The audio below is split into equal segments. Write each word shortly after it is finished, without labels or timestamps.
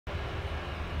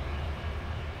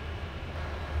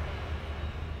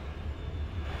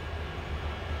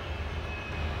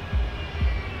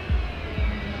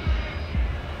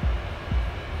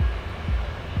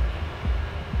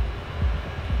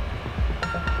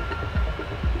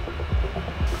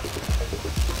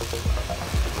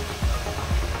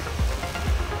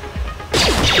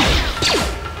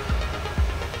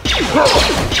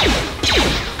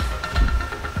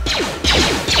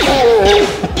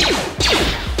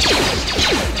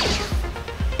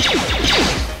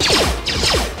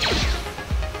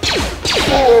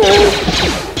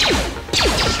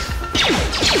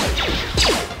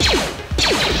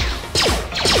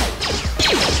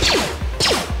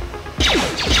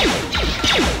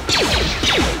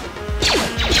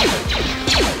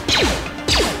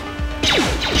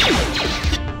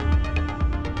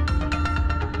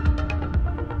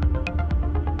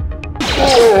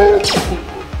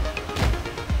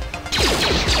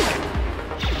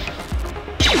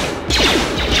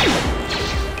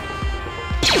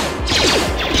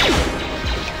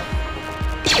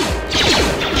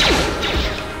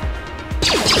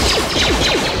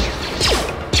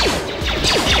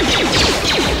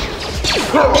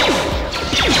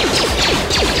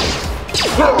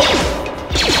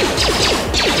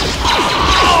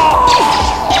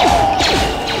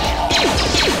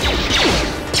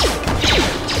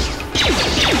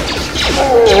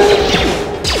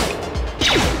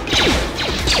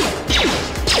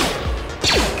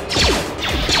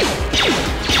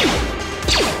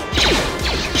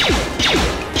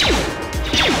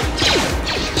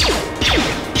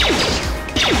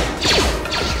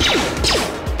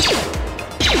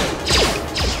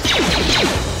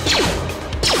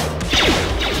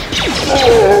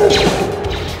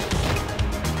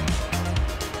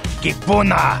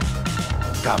Kipuna!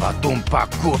 Kavatumpa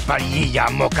kulpaiya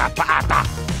moka paata!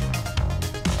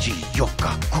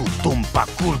 Chiyoka kutumpa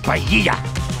kulpaiya!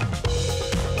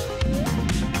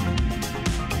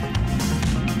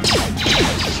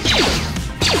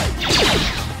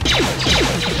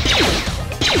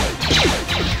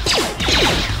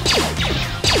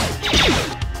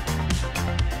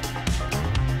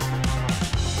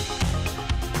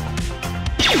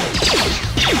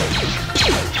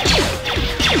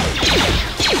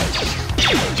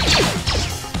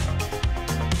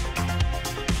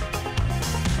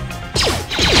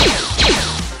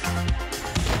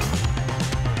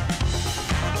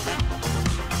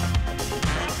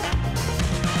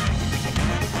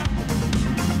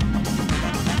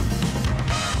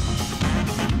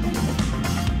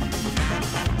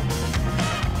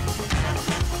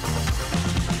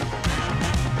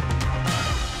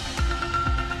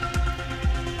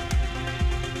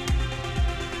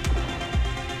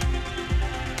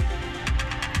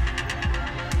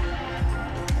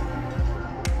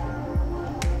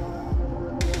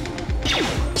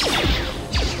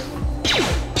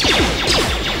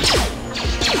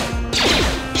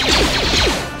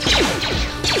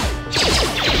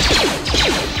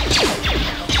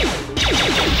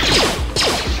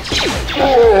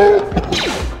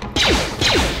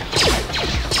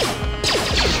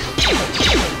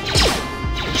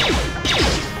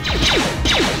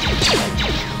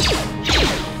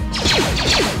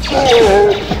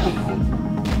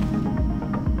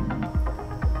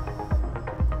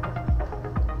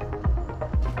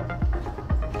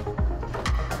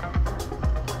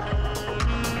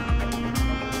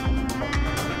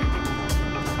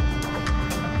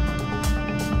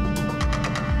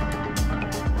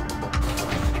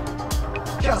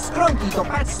 Skronkito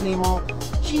pacnimo,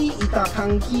 ci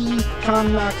itakanki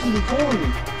kanna kinkon.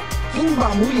 Kimba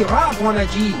muli rabwana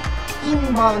ji,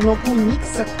 kimba no kun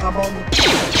mixet abon.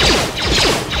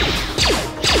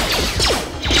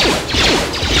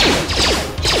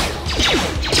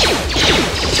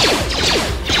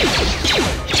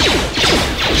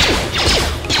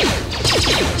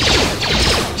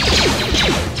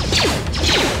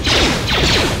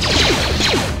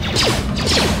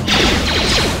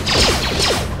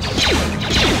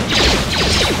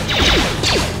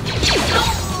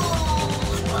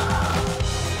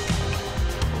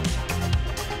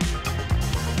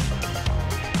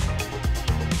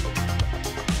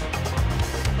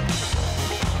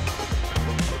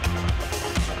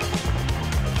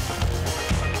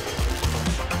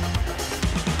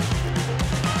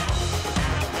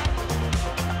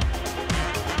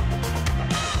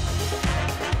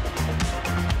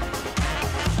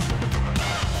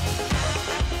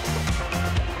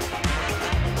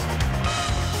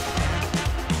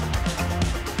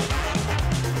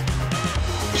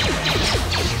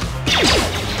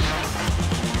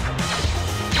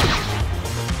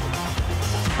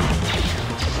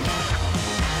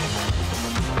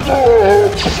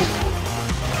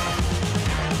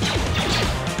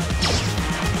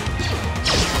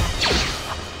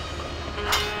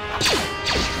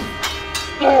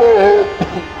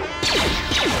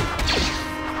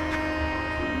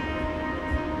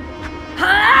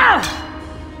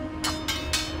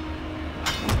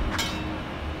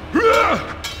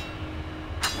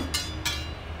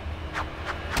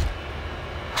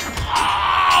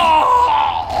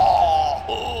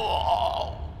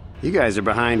 You guys are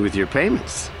behind with your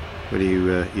payments. What do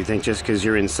you think just because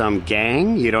you're in some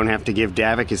gang, you don't have to give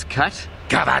Davik his cut?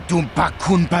 Kavatumpa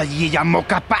kunpaliya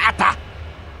mokapaata!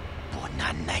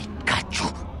 Bonanay kachu!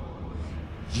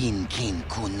 Yinkin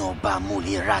kunoba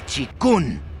mulirachi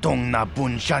kun tong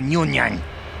nabun siya nyunyan!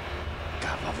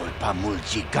 Kavavulpa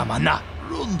mulchi kamana!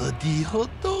 Ronda di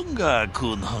hotonga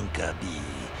kun hangkabi.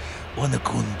 Wana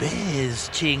kun bez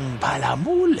ching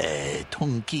palamule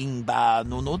tongking ba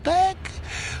nunotek.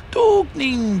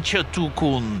 Tukning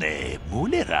chatukun ne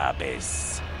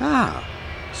mulerabes. Ah,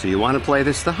 so you want to play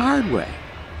this the hard way?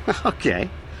 Okay.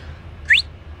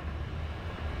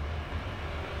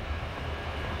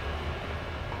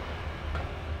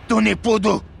 Atuni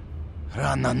pudu.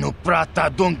 Rana no prata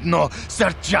dung no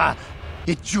sercha.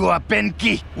 Ichua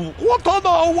penki.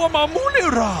 Watana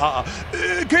wamamulira.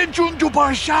 Kenchun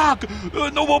jupashak.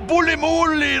 No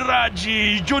bulimuli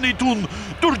raji. Jonitun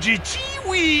turji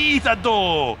chiwi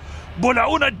itado. Bola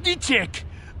una dichek.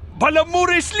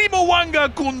 Balamure slimo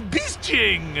wanga kun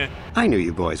bisching. I knew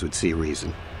you boys would see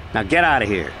reason. Now get out of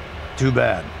here. Too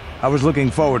bad. I was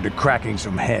looking forward to cracking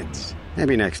some heads.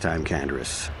 Maybe next time,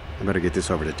 Contreras. I better get this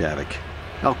over to Davik.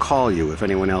 I'll call you if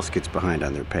anyone else gets behind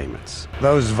on their payments.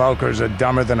 Those Vulkars are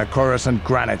dumber than a Coruscant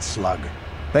granite slug.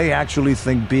 They actually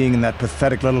think being in that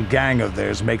pathetic little gang of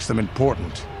theirs makes them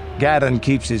important. Gadon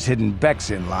keeps his hidden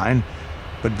Becks in line,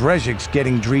 but Brezhik's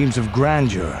getting dreams of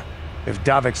grandeur. If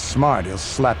Davik's smart, he'll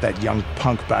slap that young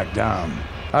punk back down.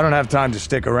 I don't have time to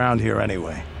stick around here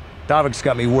anyway. Davik's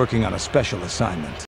got me working on a special assignment.